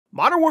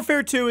Modern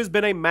Warfare 2 has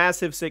been a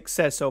massive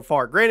success so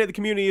far. Granted, the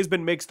community has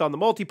been mixed on the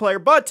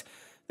multiplayer, but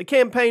the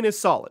campaign is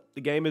solid.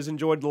 The game has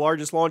enjoyed the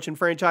largest launch in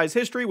franchise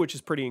history, which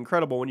is pretty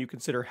incredible when you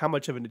consider how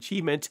much of an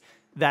achievement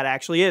that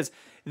actually is.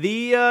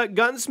 The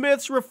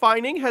Gunsmith's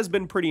refining has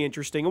been pretty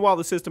interesting, and while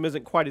the system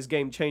isn't quite as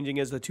game-changing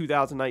as the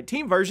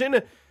 2019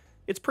 version,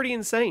 it's pretty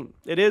insane.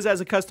 It is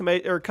as a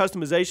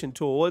customization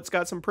tool. It's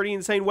got some pretty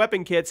insane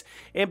weapon kits,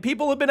 and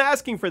people have been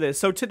asking for this.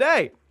 So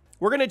today,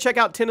 we're going to check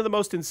out 10 of the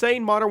most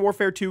insane Modern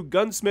Warfare 2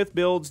 Gunsmith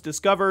builds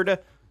discovered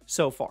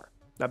so far.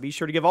 Now be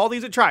sure to give all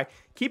these a try.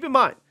 Keep in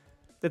mind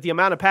that the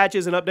amount of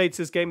patches and updates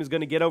this game is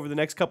going to get over the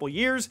next couple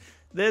years,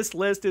 this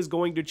list is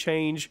going to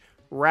change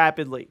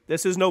rapidly.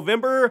 This is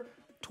November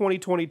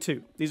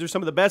 2022. These are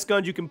some of the best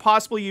guns you can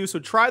possibly use, so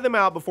try them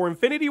out before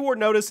Infinity Ward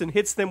notice and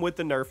hits them with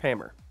the Nerf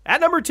hammer.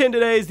 At number 10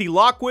 today is the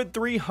Lockwood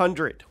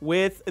 300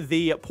 with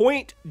the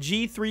Point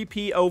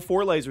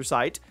G3P04 laser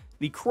sight,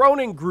 the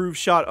Cronin Groove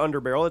Shot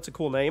underbarrel, that's a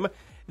cool name,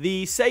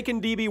 the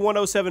Seiken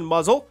DB107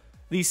 muzzle,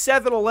 the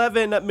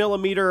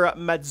 711mm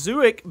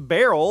Matsuik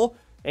barrel,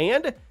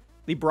 and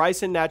the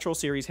Bryson Natural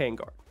Series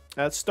handguard.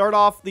 Let's start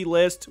off the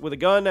list with a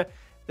gun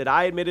that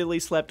I admittedly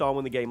slept on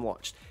when the game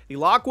launched. The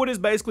Lockwood is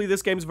basically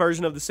this game's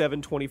version of the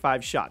 725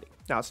 Shotty.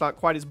 Now, it's not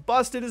quite as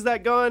busted as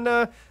that gun,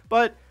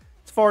 but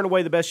it's far and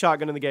away the best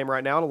shotgun in the game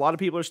right now, and a lot of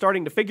people are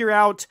starting to figure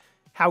out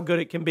how good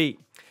it can be.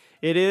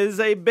 It is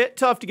a bit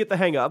tough to get the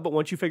hang of, but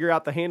once you figure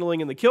out the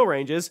handling and the kill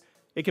ranges,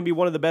 it can be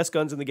one of the best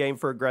guns in the game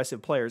for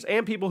aggressive players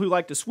and people who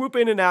like to swoop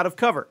in and out of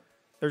cover.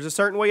 There's a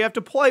certain way you have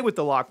to play with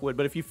the Lockwood,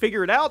 but if you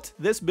figure it out,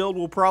 this build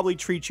will probably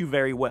treat you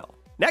very well.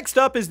 Next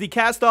up is the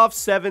Cast-Off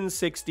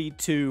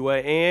 762,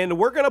 and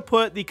we're going to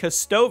put the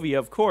Custovia,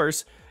 of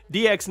course,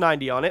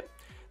 DX90 on it,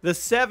 the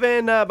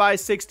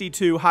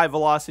 7x62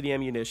 high-velocity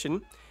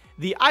ammunition,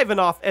 the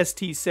Ivanov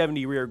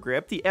ST70 rear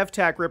grip, the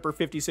FTAC Ripper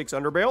 56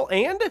 underbarrel,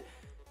 and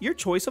your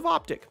choice of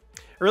optic.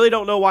 I really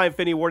don't know why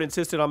Infinity Ward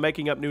insisted on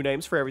making up new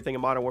names for everything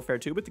in Modern Warfare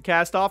 2, but the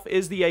Cast-Off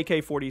is the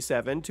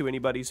AK-47 to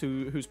anybody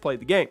who's played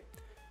the game.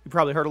 You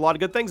probably heard a lot of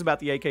good things about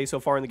the AK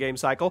so far in the game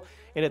cycle,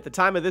 and at the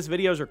time of this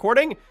video's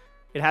recording,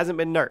 it hasn't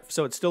been nerfed,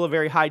 so it's still a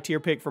very high tier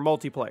pick for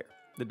multiplayer.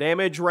 The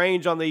damage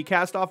range on the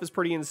Cast-Off is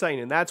pretty insane,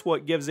 and that's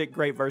what gives it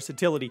great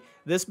versatility.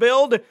 This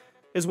build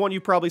is one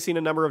you've probably seen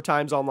a number of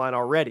times online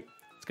already.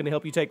 It's going to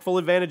help you take full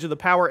advantage of the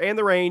power and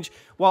the range,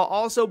 while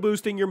also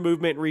boosting your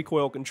movement and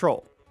recoil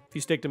control. If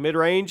you stick to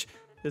mid-range,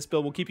 this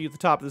build will keep you at the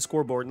top of the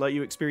scoreboard and let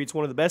you experience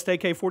one of the best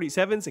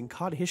AK-47s in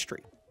COD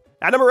history.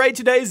 At number 8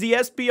 today is the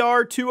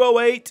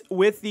SPR-208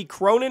 with the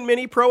Cronin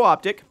Mini Pro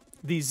Optic,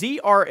 the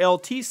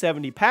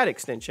ZRL-T70 pad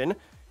extension,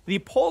 the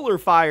Polar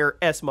Fire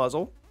S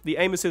muzzle, the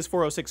Aim Assist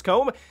 406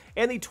 comb,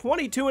 and the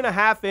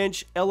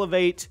 22.5-inch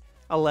Elevate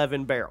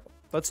 11 barrel.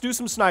 Let's do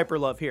some sniper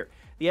love here.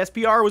 The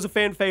SPR was a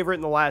fan favorite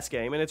in the last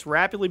game, and it's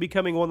rapidly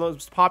becoming one of the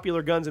most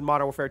popular guns in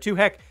Modern Warfare 2.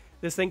 Heck,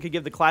 this thing could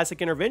give the classic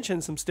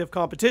intervention some stiff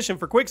competition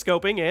for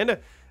quickscoping, and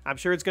I'm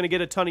sure it's going to get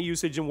a ton of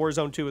usage in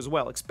Warzone 2 as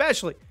well,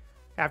 especially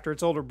after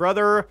its older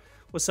brother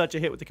was such a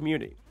hit with the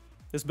community.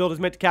 This build is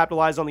meant to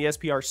capitalize on the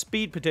SPR's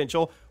speed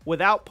potential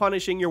without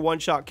punishing your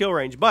one-shot kill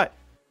range, but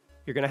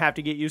you're going to have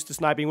to get used to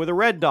sniping with a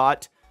red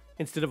dot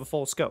instead of a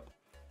full scope.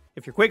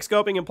 If you're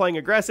quickscoping and playing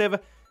aggressive,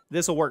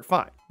 this will work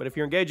fine, but if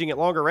you're engaging at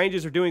longer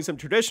ranges or doing some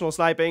traditional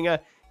sniping,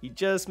 you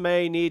just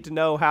may need to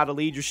know how to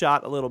lead your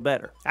shot a little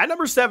better. At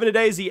number 7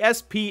 today is the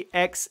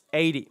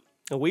SPX80.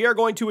 And we are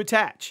going to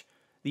attach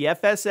the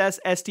FSS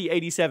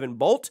ST87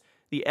 bolt,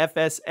 the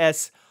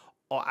FSS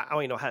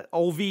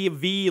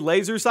OVV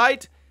laser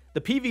sight, the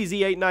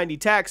PVZ890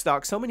 tac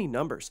stock, so many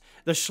numbers,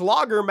 the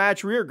Schlager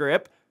match rear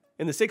grip,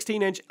 and the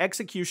 16-inch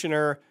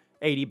Executioner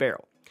 80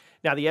 barrel.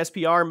 Now the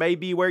SPR may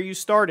be where you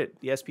started.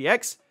 The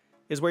SPX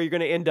is where you're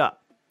going to end up.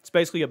 It's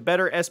basically a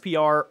better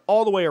SPR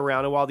all the way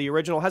around, and while the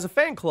original has a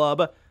fan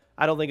club,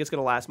 I don't think it's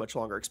going to last much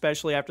longer,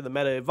 especially after the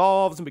meta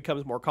evolves and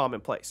becomes more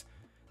commonplace.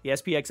 The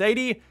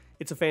SPX80,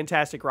 it's a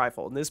fantastic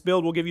rifle, and this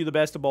build will give you the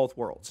best of both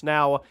worlds.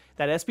 Now,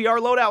 that SPR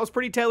loadout was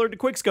pretty tailored to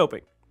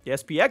quickscoping. The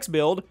SPX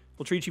build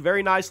will treat you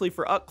very nicely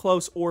for up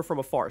close or from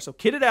afar, so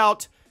kit it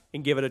out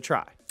and give it a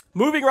try.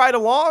 Moving right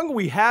along,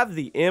 we have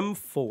the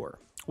M4.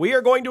 We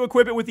are going to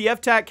equip it with the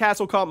FTAC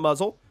Castle Comp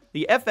muzzle,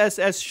 the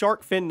FSS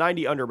Shark Fin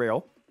 90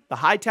 underbarrel, the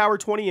High Tower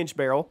 20-inch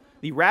barrel,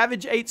 the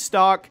Ravage 8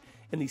 stock,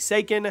 and the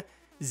Seiken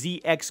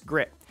ZX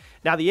grip.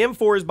 Now, the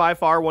M4 is by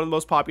far one of the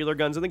most popular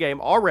guns in the game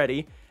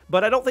already,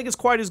 but I don't think it's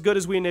quite as good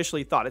as we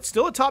initially thought. It's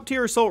still a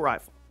top-tier assault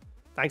rifle.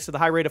 Thanks to the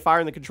high rate of fire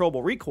and the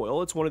controllable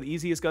recoil, it's one of the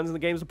easiest guns in the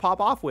game to pop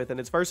off with, and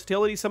its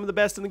versatility is some of the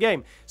best in the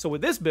game. So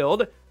with this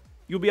build,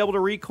 you'll be able to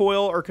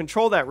recoil or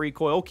control that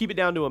recoil, keep it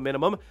down to a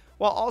minimum,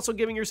 while also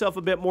giving yourself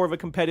a bit more of a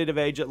competitive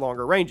edge at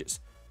longer ranges.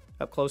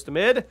 Up close to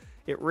mid,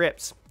 it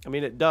rips. I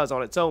mean, it does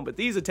on its own, but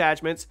these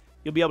attachments,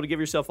 you'll be able to give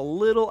yourself a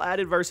little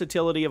added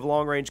versatility of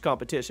long-range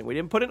competition. We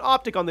didn't put an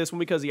optic on this one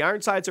because the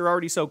iron sights are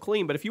already so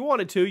clean, but if you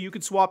wanted to, you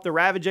could swap the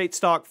Ravage 8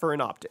 stock for an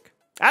optic.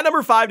 At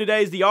number 5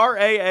 today is the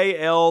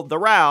RAAL, the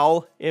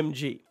RAL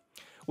MG.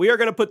 We are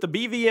going to put the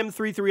BVM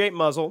 338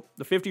 muzzle,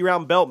 the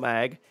 50-round belt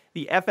mag,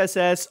 the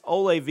FSS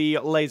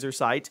OLAV laser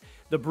sight,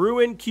 the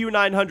Bruin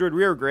Q900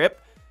 rear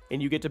grip,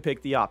 and you get to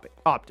pick the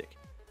optic.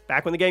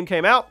 Back when the game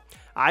came out,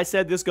 I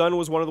said this gun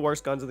was one of the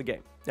worst guns in the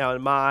game. Now,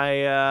 in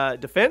my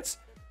defense,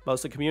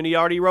 most of the community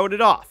already wrote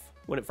it off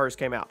when it first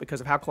came out because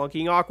of how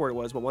clunky and awkward it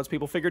was. But once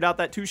people figured out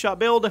that two-shot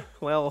build,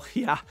 well,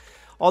 yeah,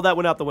 all that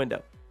went out the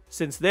window.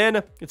 Since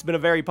then, it's been a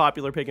very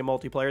popular pick in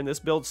multiplayer, and this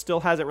build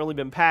still hasn't really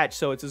been patched,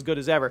 so it's as good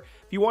as ever.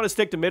 If you want to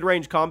stick to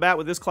mid-range combat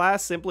with this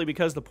class, simply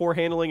because the poor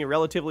handling and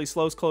relatively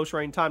slow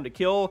close-range time to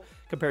kill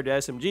compared to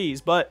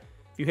SMGs, but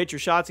if you hit your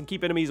shots and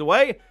keep enemies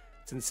away,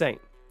 it's insane.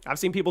 I've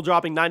seen people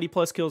dropping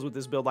 90+ kills with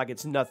this build like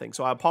it's nothing,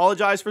 so I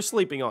apologize for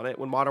sleeping on it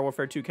when Modern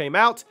Warfare 2 came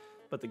out,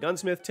 but the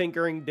gunsmith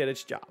tinkering did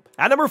its job.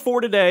 At number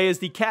 4 today is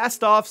the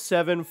Cast-Off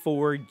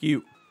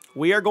 7.4U.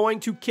 We are going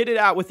to kit it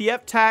out with the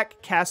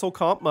FTAC Castle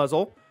Comp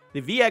muzzle,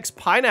 the VX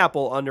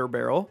Pineapple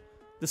underbarrel,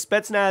 the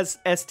Spetsnaz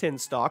S10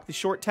 stock, the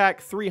Short Tac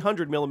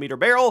 300mm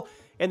barrel,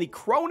 and the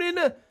Cronin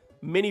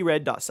Mini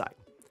Red Dot Sight.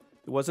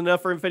 It wasn't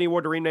enough for Infinity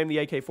Ward to rename the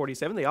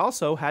AK-47. They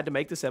also had to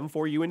make the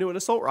 7.4U into an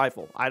assault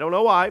rifle. I don't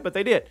know why, but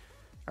they did.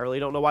 I really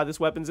don't know why this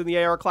weapon's in the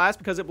AR class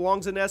because it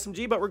belongs in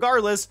SMG, but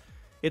regardless,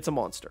 it's a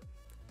monster.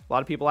 A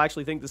lot of people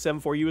actually think the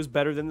 7.4U is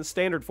better than the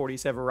standard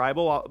 47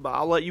 rifle.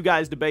 I'll let you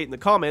guys debate in the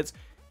comments.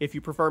 If you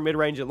prefer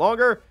mid-range and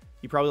longer,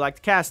 you probably like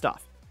the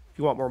Cast-Off. If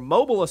you want more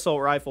mobile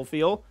assault rifle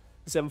feel,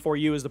 the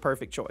 7.4U is the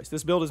perfect choice.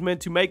 This build is meant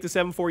to make the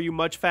 7.4U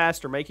much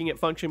faster, making it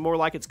function more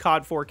like its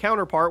COD 4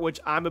 counterpart, which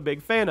I'm a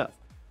big fan of.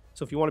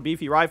 So if you want a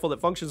beefy rifle that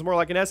functions more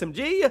like an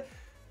SMG,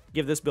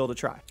 give this build a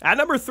try. At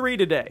number 3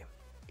 today,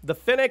 the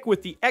Fennec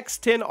with the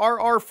X10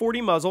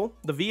 RR40 muzzle,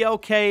 the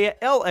VLK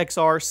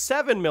LXR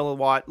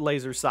 7mW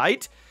laser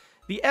sight,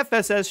 the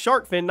FSS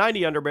Sharkfin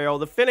 90 underbarrel,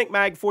 the Fennec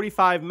Mag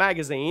 45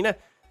 magazine,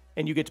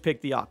 and you get to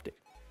pick the optic.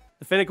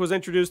 The Fennec was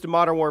introduced in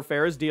Modern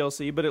Warfare as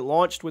DLC, but it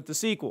launched with the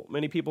sequel.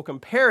 Many people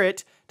compare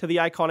it to the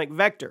iconic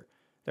Vector.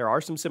 There are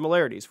some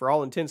similarities. For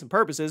all intents and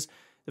purposes,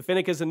 the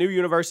Fennec is the new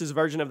universe's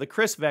version of the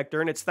Chris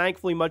Vector, and it's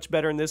thankfully much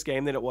better in this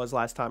game than it was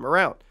last time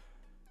around.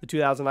 The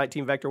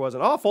 2019 Vector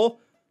wasn't awful,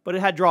 but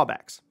it had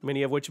drawbacks,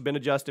 many of which have been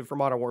adjusted for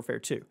Modern Warfare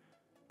 2.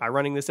 By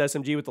running this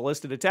SMG with the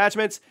listed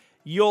attachments,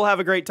 you'll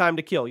have a great time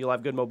to kill. You'll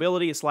have good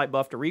mobility, a slight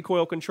buff to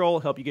recoil control,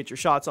 help you get your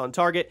shots on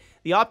target.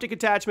 The optic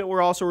attachment will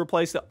also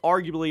replace the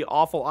arguably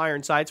awful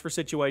iron sights for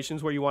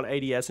situations where you want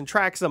ADS and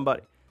track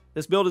somebody.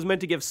 This build is meant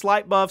to give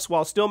slight buffs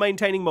while still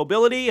maintaining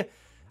mobility.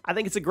 I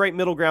think it's a great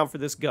middle ground for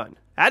this gun.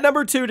 At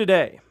number 2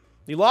 today,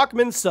 the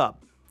Lockman Sub.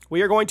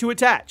 We are going to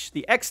attach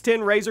the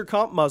X10 Razor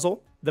Comp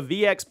muzzle, the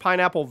VX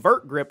Pineapple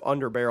Vert Grip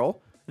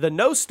underbarrel, the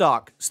no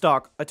stock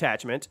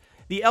attachment,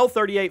 the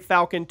L38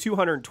 Falcon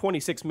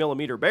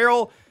 226mm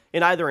barrel,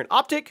 in either an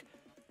optic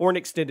or an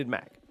extended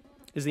mag.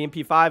 Is the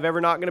MP5 ever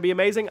not going to be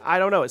amazing? I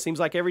don't know. It seems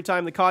like every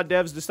time the COD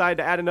devs decide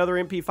to add another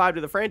MP5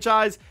 to the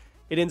franchise,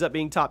 it ends up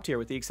being top tier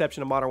with the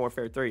exception of Modern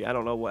Warfare 3. I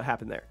don't know what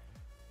happened there.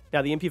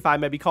 Now, the MP5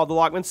 may be called the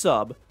Lockman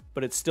Sub,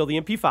 but it's still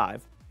the MP5,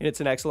 and it's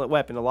an excellent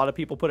weapon. A lot of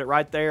people put it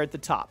right there at the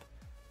top.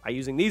 By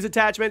using these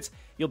attachments,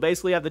 you'll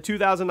basically have the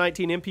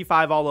 2019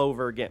 MP5 all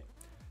over again.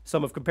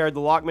 Some have compared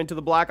the Lockman to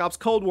the Black Ops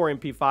Cold War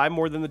MP5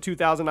 more than the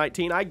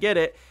 2019. I get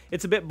it.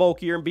 It's a bit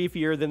bulkier and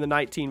beefier than the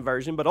 19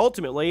 version, but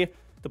ultimately,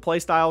 the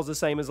playstyle is the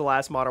same as the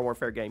last Modern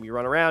Warfare game. You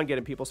run around, get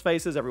in people's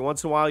faces. Every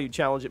once in a while, you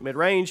challenge at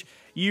mid-range.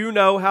 You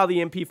know how the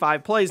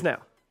MP5 plays now.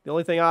 The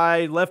only thing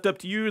I left up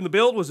to you in the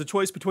build was a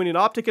choice between an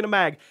optic and a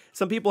mag.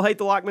 Some people hate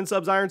the Lockman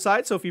Sub's iron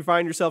sight, so if you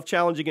find yourself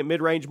challenging at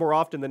mid-range more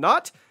often than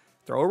not,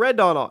 throw a red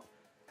dot on.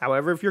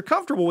 However, if you're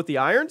comfortable with the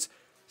irons,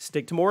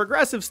 stick to more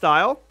aggressive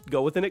style,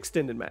 go with an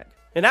extended mag.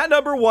 And at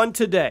number 1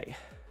 today,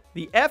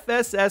 the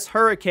FSS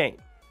Hurricane.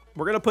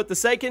 We're going to put the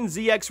Seiken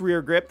ZX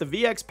rear grip, the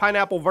VX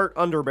Pineapple Vert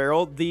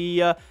underbarrel,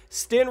 the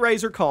Sten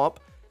Razor Comp,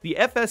 the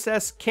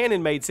FSS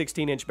Cannon-made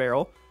 16-inch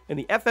barrel, and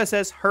the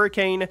FSS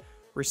Hurricane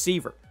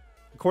receiver.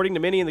 According to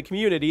many in the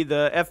community,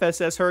 the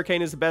FSS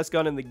Hurricane is the best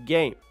gun in the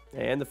game.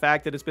 And the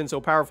fact that it's been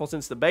so powerful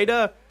since the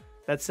beta,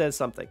 that says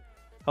something.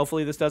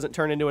 Hopefully this doesn't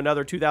turn into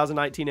another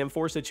 2019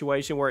 M4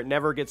 situation where it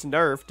never gets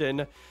nerfed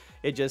and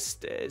it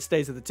just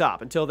stays at the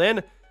top. Until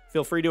then,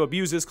 feel free to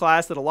abuse this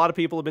class that a lot of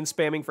people have been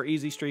spamming for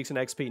easy streaks and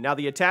XP. Now,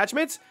 the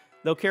attachments,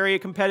 they'll carry a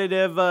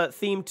competitive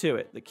theme to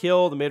it. The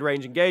kill, the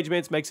mid-range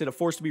engagements, makes it a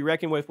force to be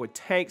reckoned with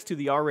tanks to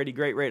the already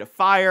great rate of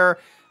fire.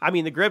 I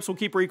mean, the grips will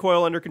keep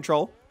recoil under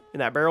control, and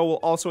that barrel will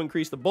also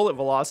increase the bullet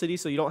velocity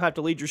so you don't have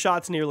to lead your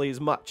shots nearly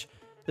as much.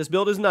 This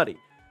build is nutty.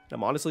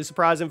 I'm honestly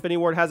surprised Infinity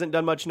Ward hasn't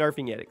done much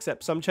nerfing yet,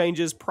 except some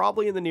changes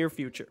probably in the near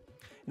future.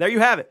 And there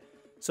you have it.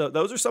 So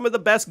those are some of the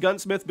best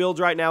gunsmith builds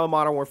right now in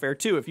Modern Warfare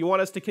 2. If you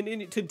want us to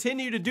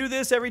continue to do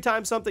this every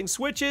time something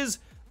switches,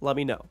 let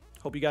me know.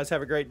 Hope you guys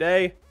have a great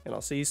day, and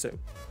I'll see you soon.